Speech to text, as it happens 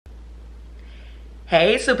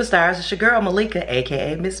Hey superstars, it's your girl Malika,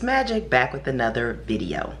 aka Miss Magic, back with another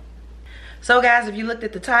video. So guys, if you looked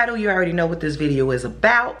at the title, you already know what this video is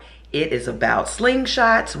about. It is about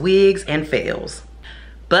slingshots, wigs, and fails.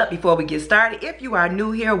 But before we get started, if you are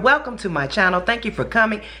new here, welcome to my channel. Thank you for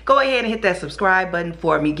coming. Go ahead and hit that subscribe button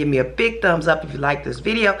for me. Give me a big thumbs up if you like this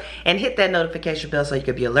video, and hit that notification bell so you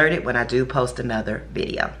can be alerted when I do post another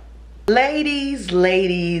video. Ladies,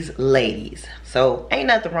 so ain't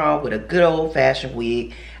nothing wrong with a good old-fashioned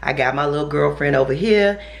wig. I got my little girlfriend over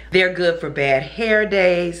here. They're good for bad hair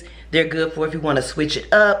days. They're good for if you want to switch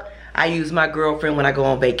it up. I use my girlfriend when I go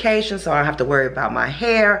on vacation, so I don't have to worry about my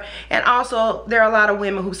hair. And also, there are a lot of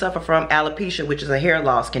women who suffer from alopecia, which is a hair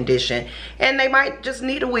loss condition, and they might just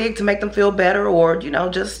need a wig to make them feel better, or you know,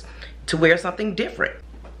 just to wear something different.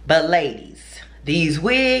 But ladies, these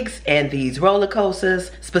wigs and these roller coasters,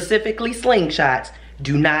 specifically slingshots,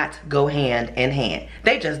 do not go hand in hand.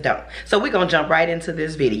 They just don't. So we're gonna jump right into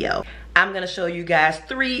this video. I'm gonna show you guys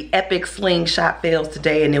 3 epic slingshot fails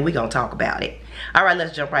today, and then we're gonna talk about it. All right,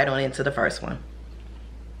 let's jump right on into the first one.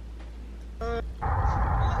 All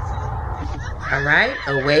right,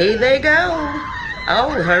 away they go.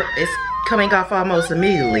 Oh, it's coming off almost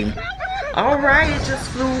immediately. All right, it just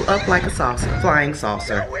flew up like a saucer, flying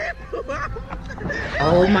saucer.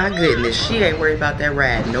 Oh my goodness, she ain't worried about that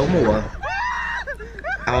ride no more.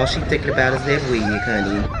 All she thinking about is that wig,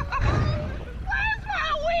 honey.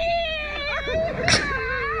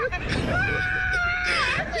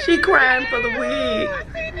 She crying for the wig.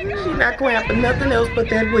 She not crying for nothing else but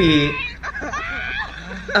that wig.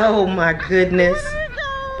 Oh my goodness.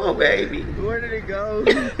 Oh baby. Where did it go?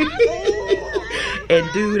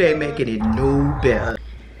 And dude ain't making it no better.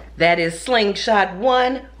 That is slingshot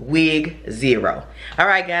 1, wig 0. All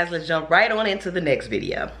right guys, let's jump right on into the next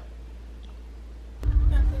video.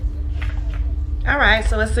 All right,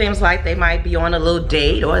 so it seems like they might be on a little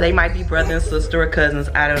date, or they might be brother and sister or cousins,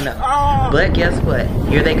 I don't know. But guess what?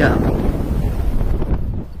 Here they go.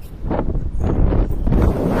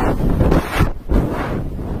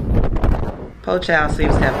 Poor child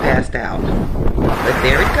seems to have passed out. But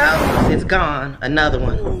there it goes, it's gone. Another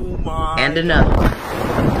one, and another one.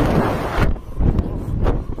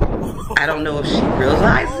 I don't know if she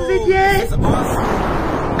realizes it yet.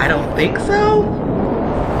 I don't think so.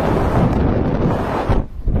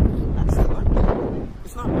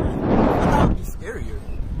 It's not bad. I thought it would be scarier.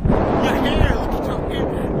 Your hair, look at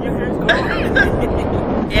your hair's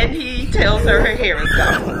gone. And he tells her her hair is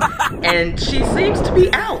gone. And she seems to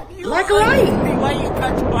be out like a light. Why you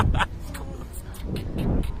touch my eyes?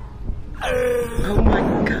 Oh my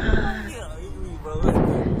God.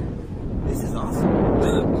 This is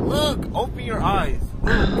awesome. Look, open your eyes.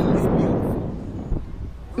 It's beautiful.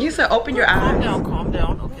 You said open your eyes. Calm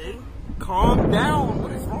down, okay? Calm down.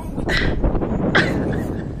 What is wrong with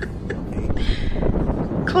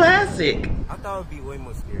you? Classic. I thought it would be way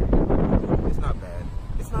more scary. It's not bad.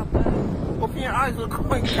 It's not bad. Open your eyes, we're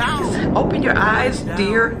going down. Open your eyes,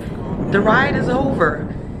 dear. The ride is over.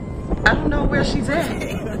 I don't know where she's at.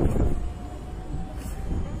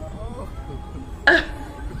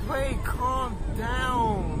 Wait, calm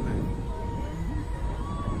down.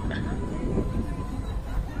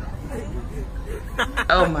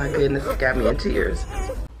 Oh my goodness, it got me in tears.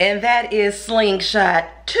 And that is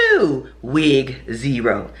slingshot 2, wig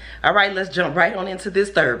 0. All right, let's jump right on into this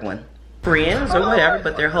third one. Friends or whatever,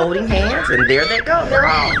 but they're holding hands, and there they go, they're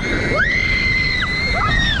off.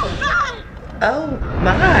 Oh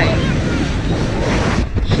my.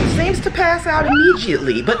 She seems to pass out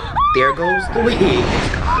immediately, but there goes the wig.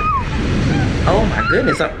 Oh my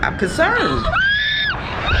goodness, I'm concerned.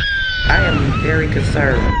 I am very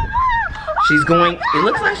concerned. She's going, it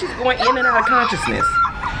looks like she's going in and out of consciousness.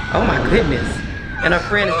 Oh my goodness. And her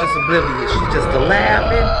friend is just oblivious. She's just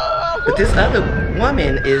laughing. But this other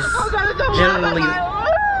woman is generally,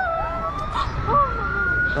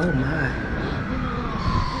 oh my.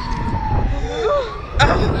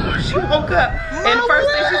 Oh, she woke up. And the first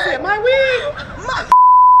thing she said, my wig.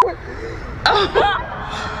 Oh.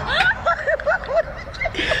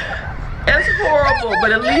 That's horrible,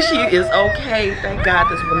 but at least she is okay. Thank God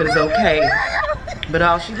this woman is okay. But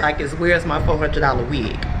all she like is, where's my $400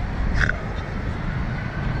 wig?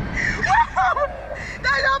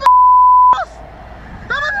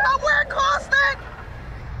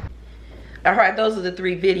 All right, those are the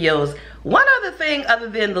 3 videos. One other thing other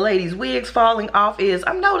than the ladies' wigs falling off is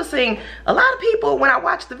I'm noticing a lot of people, when I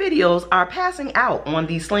watch the videos, are passing out on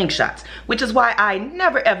these slingshots, which is why I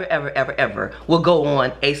never, ever will go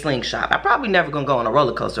on a slingshot. I'm probably never gonna go on a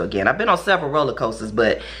roller coaster again. I've been on several roller coasters,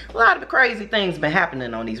 but a lot of crazy things been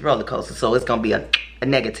happening on these roller coasters, so it's gonna be a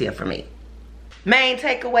negative for me. Main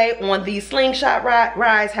takeaway on these slingshot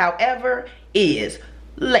rides, however, is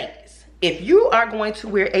ladies, if you are going to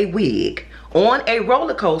wear a wig on a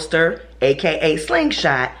roller coaster, aka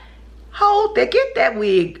slingshot, get that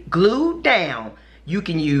wig glued down. You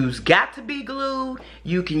can use got to be glued,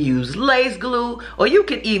 you can use lace glue, or you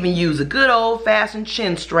can even use a good old-fashioned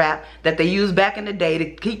chin strap that they used back in the day to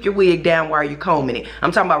keep your wig down while you're combing it.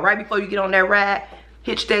 I'm talking about right before you get on that ride,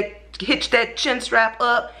 hitch that chin strap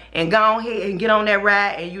up and go ahead and get on that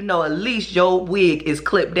ride, and you know at least your wig is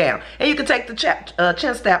clipped down. And you can take the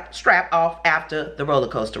chin strap off after the roller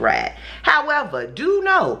coaster ride. However, do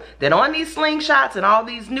know that on these slingshots and all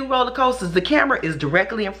these new roller coasters, the camera is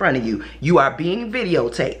directly in front of you. You are being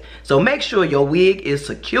videotaped. So make sure your wig is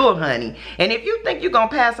secure, honey. And if you think you're gonna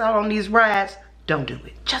pass out on these rides, don't do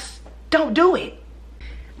it. Just don't do it.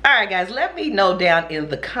 Alright guys, let me know down in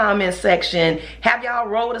the comment section, have y'all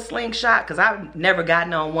rolled a slingshot? Because I've never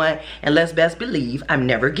gotten on one, and let's best believe I'm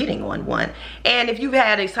never getting on one. And if you've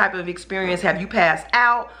had a type of experience, have you passed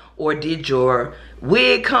out, or did your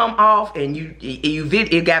wig come off and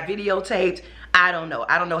it got videotaped? I don't know.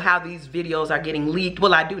 I don't know how these videos are getting leaked.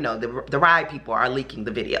 Well, I do know the ride people are leaking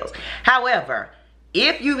the videos. However,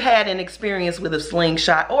 if you've had an experience with a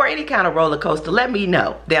slingshot or any kind of roller coaster, let me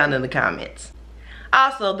know down in the comments.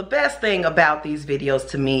 Also, the best thing about these videos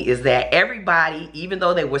to me is that everybody, even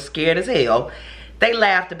though they were scared as hell, they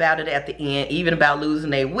laughed about it at the end, even about losing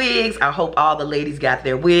their wigs. I hope all the ladies got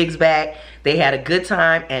their wigs back. They had a good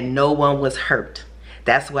time and no one was hurt.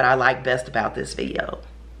 That's what I like best about this video.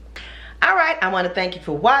 Alright, I want to thank you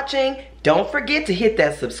for watching. Don't forget to hit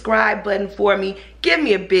that subscribe button for me. Give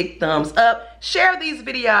me a big thumbs up. Share these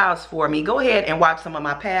videos for me. Go ahead and watch some of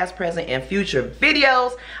my past, present, and future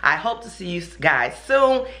videos. I hope to see you guys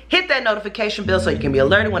soon. Hit that notification bell so you can be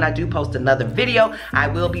alerted when I do post another video. I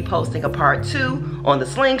will be posting a part 2 on the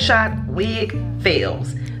slingshot wig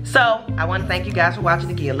fails. So, I want to thank you guys for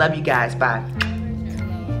watching again. Love you guys. Bye.